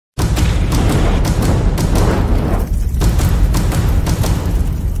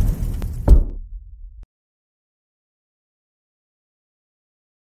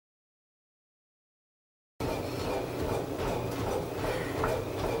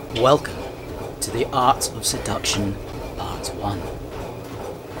Welcome to the Art of Seduction, Part 1.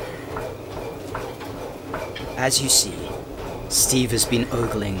 As you see, Steve has been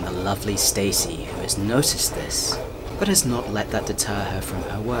ogling the lovely Stacy, who has noticed this, but has not let that deter her from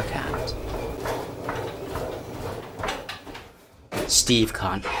her workout. Steve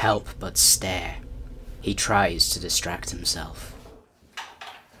can't help but stare. He tries to distract himself.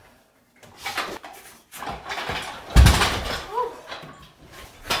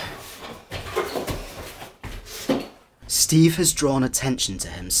 Steve has drawn attention to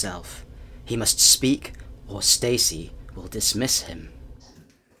himself. He must speak, or Stacy will dismiss him.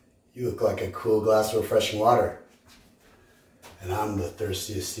 You look like a cool glass of refreshing water. And I'm the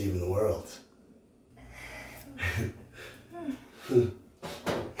thirstiest Steve in the world.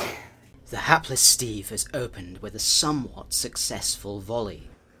 The hapless Steve has opened with a somewhat successful volley.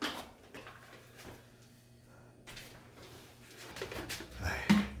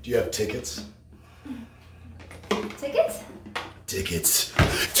 Do you have tickets? Tickets? Tickets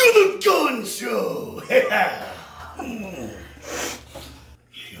to the gun show!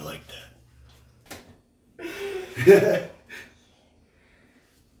 You like that?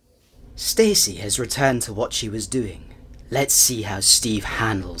 Stacy has returned to what she was doing. Let's see how Steve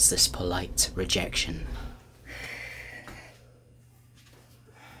handles this polite rejection.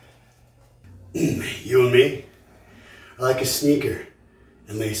 You and me are like a sneaker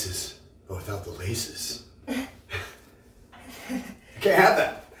and laces, but without the laces. You can't have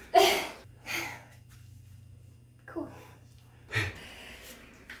that. Cool.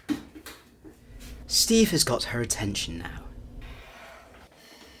 Steve has got her attention now.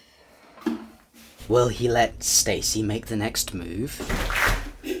 Will he let Stacy make the next move?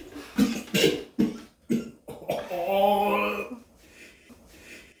 Oh,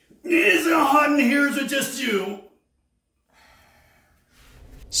 is it hot in here? Is it just you?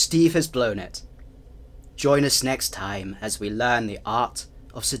 Steve has blown it. Join us next time as we learn the art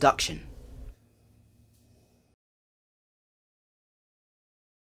of seduction.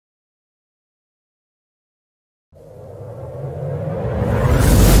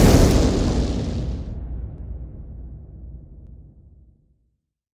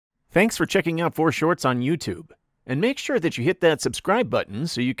 Thanks for checking out 4 Shorts on YouTube. And make sure that you hit that subscribe button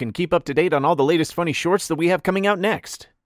so you can keep up to date on all the latest funny shorts that we have coming out next.